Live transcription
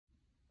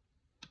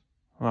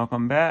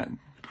Welcome back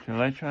to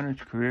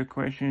Electronics Career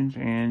Questions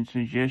and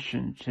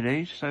Suggestions.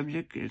 Today's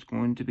subject is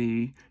going to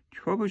be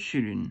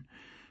troubleshooting.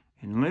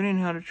 And learning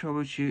how to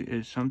troubleshoot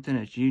is something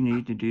that you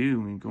need to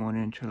do when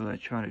going into the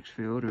electronics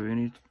field or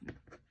any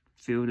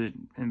field that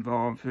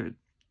involves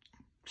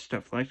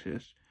stuff like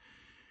this.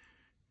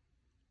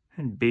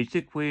 And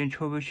basic way in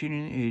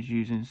troubleshooting is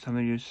using some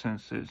of your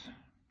senses,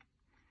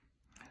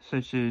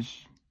 such as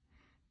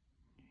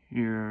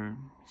your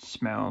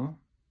smell,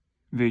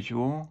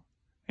 visual,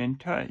 and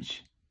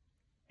touch,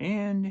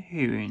 and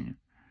hearing.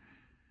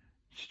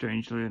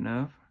 Strangely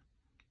enough,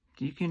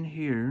 you can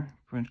hear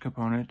when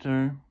components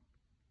are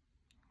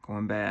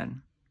going bad.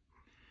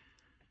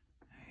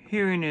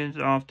 Hearing is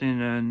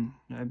often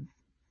a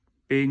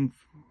big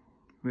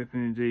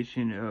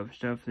representation of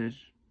stuff that's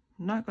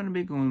not going to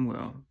be going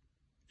well.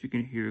 If you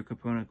can hear a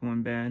component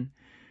going bad,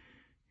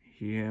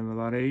 you have a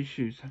lot of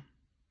issues.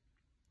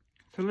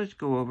 So let's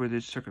go over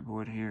this circuit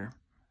board here.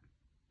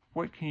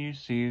 What can you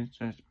see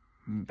that's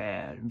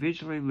bad?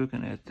 Visually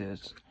looking at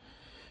this,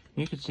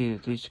 you can see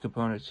that these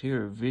components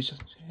here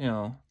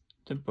are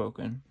they're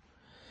broken.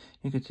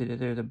 You can see that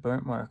there's a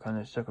burnt mark on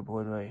the circuit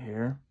board right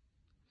here.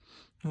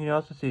 You can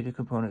also see the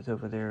components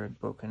over there are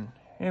broken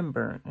and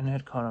burnt and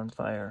had caught on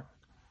fire.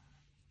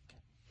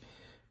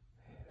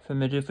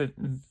 From a different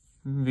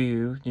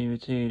view, you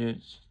would see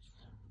that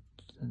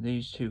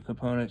these two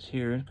components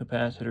here,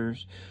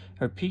 capacitors,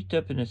 are peaked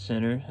up in the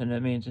center, and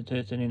that means that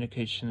that's an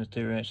indication that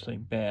they're actually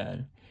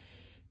bad.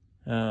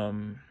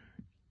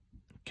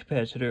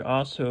 Capacitor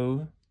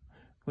also,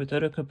 with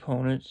other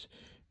components,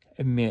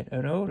 emit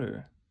an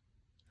odor.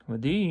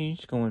 With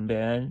these going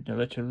bad, the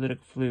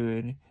electrolytic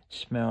fluid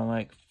smell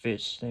like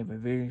fish. They have a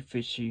very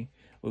fishy,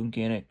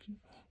 organic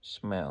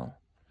smell.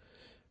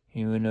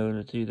 You will know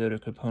that these other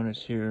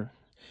components here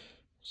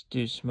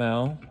do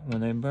smell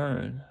when they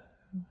burn.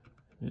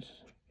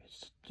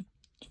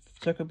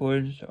 Circuit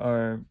boards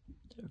are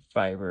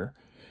fiber.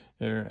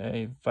 They're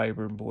a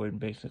fiber board,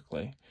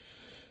 basically.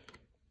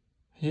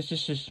 This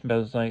just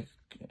smells like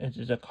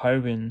it's a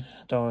carbon.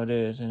 That's all it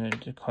is, and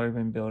it's a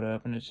carbon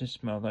buildup, and it just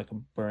smells like a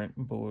burnt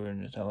board,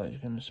 and that's all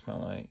it's gonna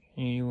smell like.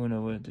 And you will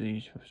know what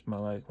these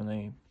smell like when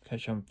they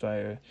catch on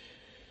fire.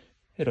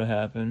 It'll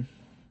happen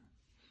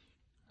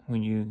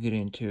when you get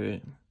into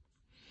it.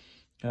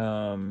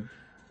 I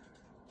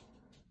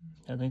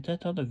think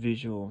that's all the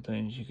visual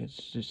things you can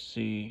just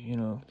see,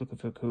 looking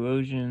for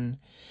corrosion,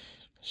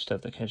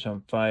 stuff that catch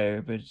on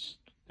fire, but it's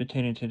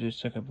pertaining to this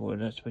circuit board,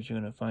 that's what you're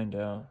going to find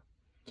out.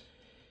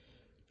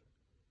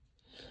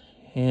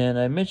 And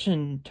I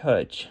mentioned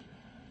touch.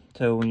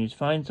 So when you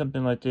find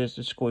something like this,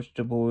 to scorch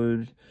the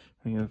board,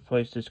 when you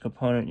replace this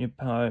component, you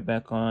power it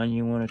back on,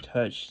 you want to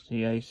touch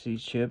the IC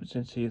chips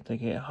and see if they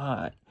get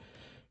hot.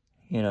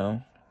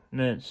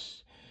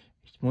 That's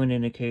one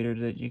indicator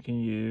that you can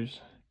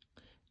use.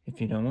 If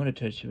you don't want to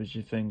touch it with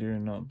your finger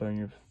and not burn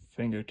your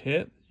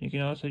fingertip, you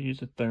can also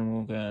use a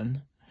thermal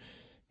gun,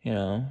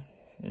 an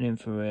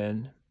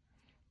infrared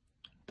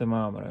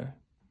thermometer.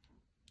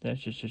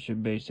 That's just your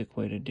basic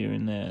way to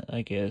doing that,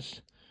 I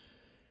guess.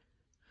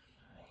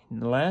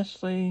 And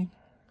lastly,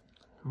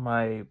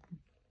 my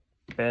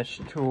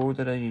best tool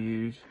that I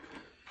use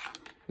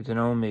is an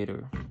ohm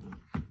meter.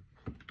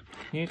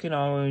 You can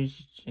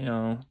always,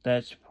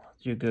 that's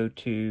your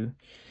go-to.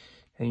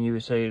 And you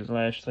would say,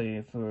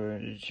 lastly, for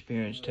an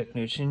experienced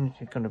technician,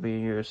 it's going to be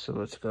your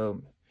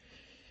oscilloscope.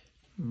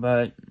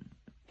 But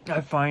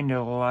I find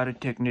a lot of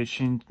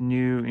technicians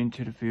new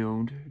into the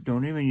field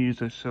don't even use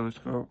the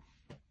oscilloscope,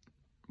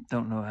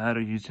 don't know how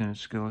to use an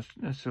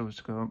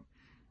oscilloscope,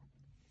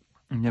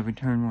 and never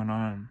turn one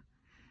on.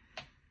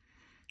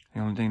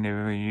 The only thing they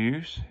ever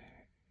use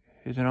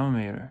is an ohm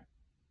meter.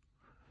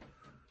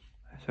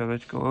 So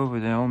let's go over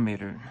the ohm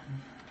meter.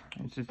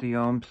 This is the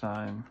ohm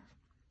sign.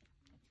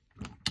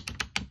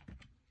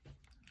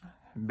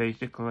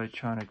 Basic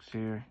electronics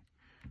here.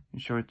 You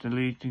short the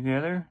leads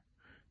together,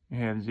 you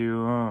have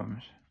 0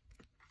 ohms.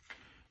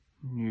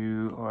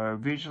 You are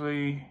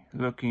visually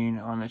looking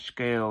on a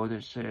scale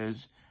that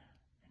says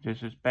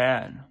this is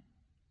bad,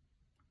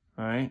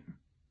 right?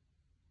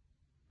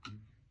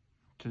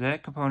 So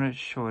that component is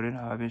shorted.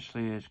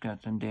 Obviously it's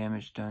got some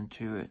damage done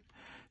to it.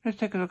 Let's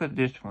take a look at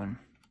this one.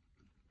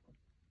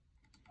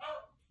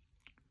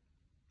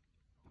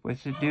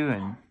 What's it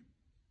doing?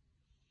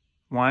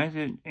 Why is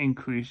it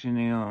increasing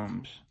the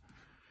ohms?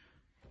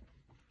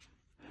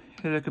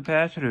 There's a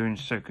capacitor in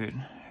the circuit.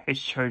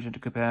 It's charging the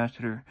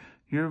capacitor.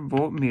 Your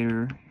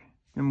voltmeter,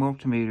 your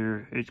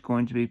multimeter, is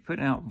going to be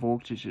putting out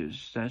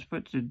voltages. That's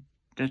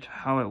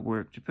how it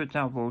works. It puts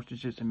out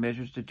voltages and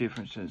measures the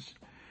differences.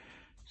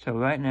 So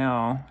right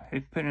now,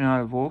 it's putting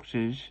out a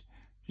voltage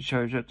to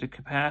charge up the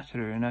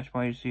capacitor, and that's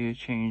why you see a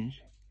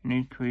change, an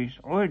increase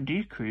or a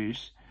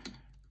decrease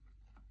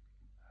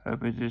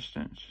of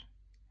resistance.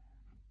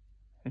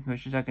 As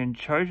much as I can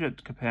charge up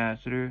the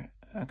capacitor,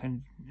 I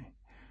can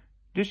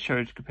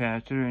discharge the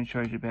capacitor and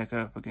charge it back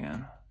up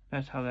again.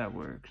 That's how that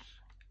works.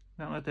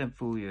 Don't let that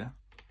fool you.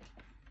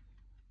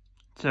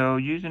 So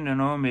using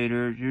an ohm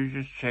meter, you're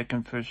just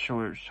checking for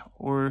shorts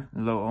or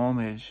low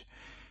ohmage.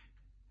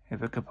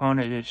 If a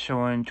component is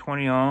showing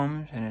 20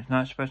 ohms and it's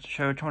not supposed to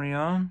show 20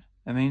 ohms,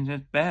 that means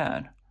it's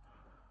bad.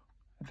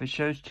 If it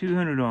shows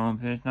 200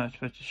 ohms and it's not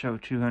supposed to show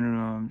 200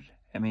 ohms,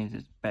 that means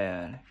it's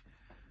bad.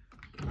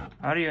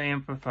 Audio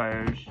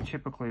amplifiers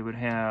typically would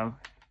have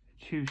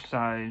two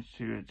sides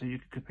to it, so you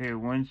could compare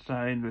one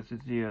side versus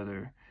the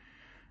other.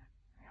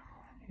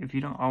 If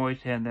you don't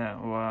always have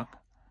that luck,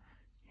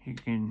 you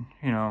can,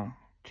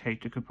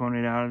 take the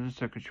component out of the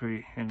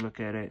circuitry and look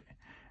at it.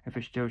 If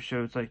it still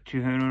shows like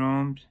 200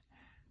 ohms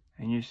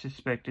and you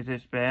suspect that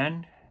it's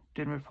bad,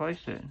 then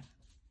replace it.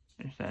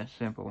 It's that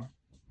simple.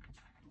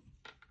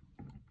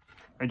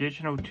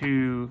 Additional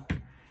to,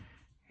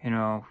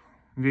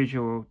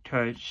 visual,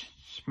 touch,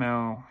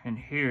 smell, and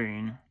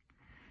hearing,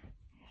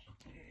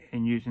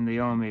 and using the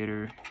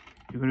ohmmeter,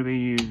 you're going to be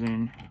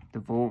using the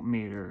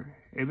voltmeter.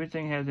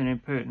 Everything has an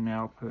input and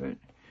output,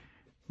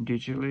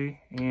 digitally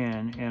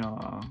and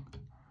analog.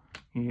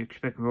 You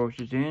expect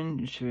voltage in,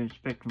 you should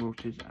expect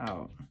voltage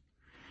out.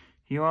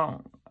 You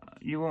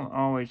won't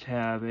always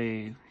have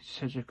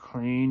such a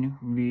clean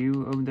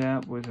view of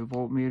that with a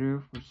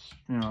voltmeter,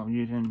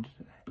 using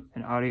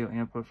an audio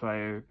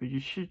amplifier, but you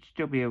should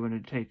still be able to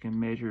take and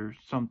measure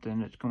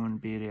something that's going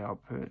to be the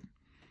output.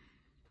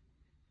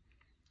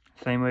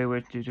 Same way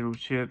with digital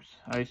chips,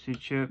 IC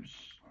chips.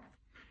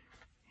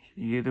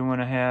 You either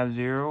want to have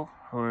 0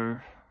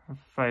 or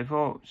 5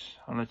 volts,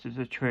 unless it's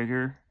a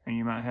trigger and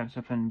you might have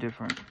something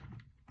different.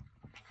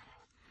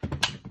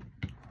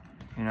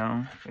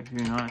 If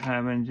you're not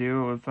having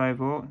 0 or 5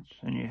 volts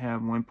and you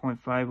have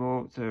 1.5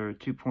 volts or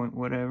 2 point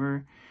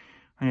whatever,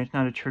 and it's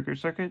not a trigger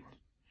circuit,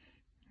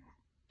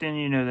 then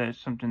you know that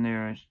something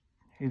there is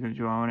either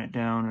drawing it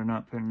down or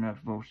not putting enough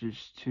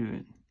voltage to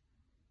it.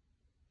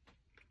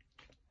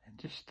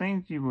 Just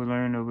things you will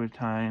learn over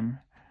time,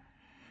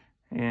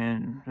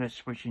 and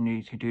that's what you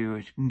need to do,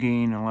 is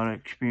gain a lot of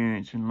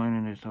experience in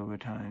learning this over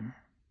time.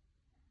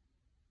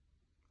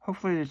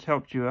 Hopefully this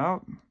helped you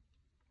out.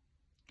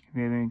 If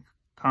you have any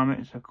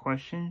comments or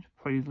questions,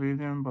 please leave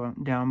them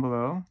down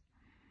below.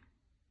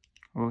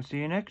 We'll see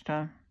you next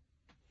time.